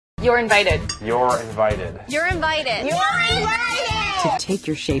You're invited. You're invited. You're invited. You're invited! To take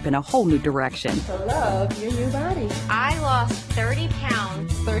your shape in a whole new direction. To love your new body. I lost 30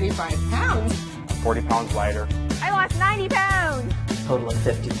 pounds. 35 pounds. 40 pounds lighter. I lost 90 pounds. Total of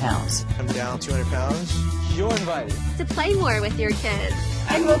 50 pounds. I'm down 200 pounds. You're invited. To play more with your kids.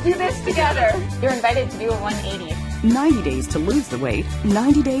 And we'll do this together. You're invited to do a 180. 90 days to lose the weight,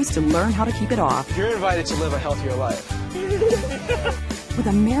 90 days to learn how to keep it off. You're invited to live a healthier life. With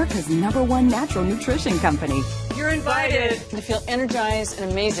America's #1 natural nutrition company. You're invited to feel energized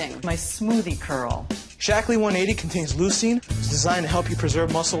and amazing. My smoothie curl. Shaklee 180 contains leucine. It's designed to help you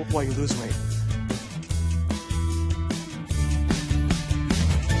preserve muscle while you lose weight.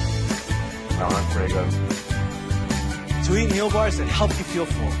 No, that's pretty good. To eat meal bars that help you feel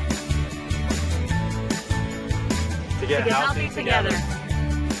full. To get healthy together.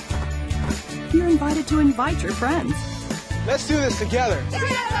 You're invited to invite your friends. Let's do this together.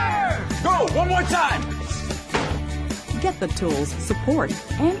 Together! Go! One more time! Get the tools, support,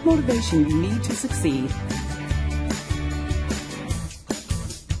 and motivation you need to succeed.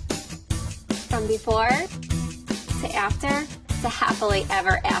 From before to after to happily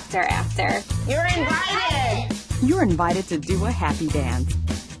ever after. You're invited! You're invited to do a happy dance.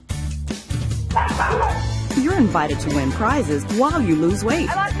 You're invited to win prizes while you lose weight.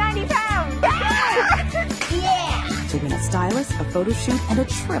 I lost 90 pounds. Yeah! To win a stylist, a photo shoot, and a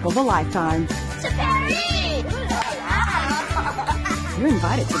trip of a lifetime. To Paris! You're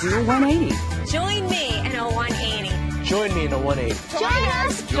invited to do a 180. Join me in a 180. Join me in a 180. Join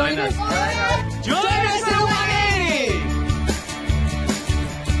us! Join us. Join us in a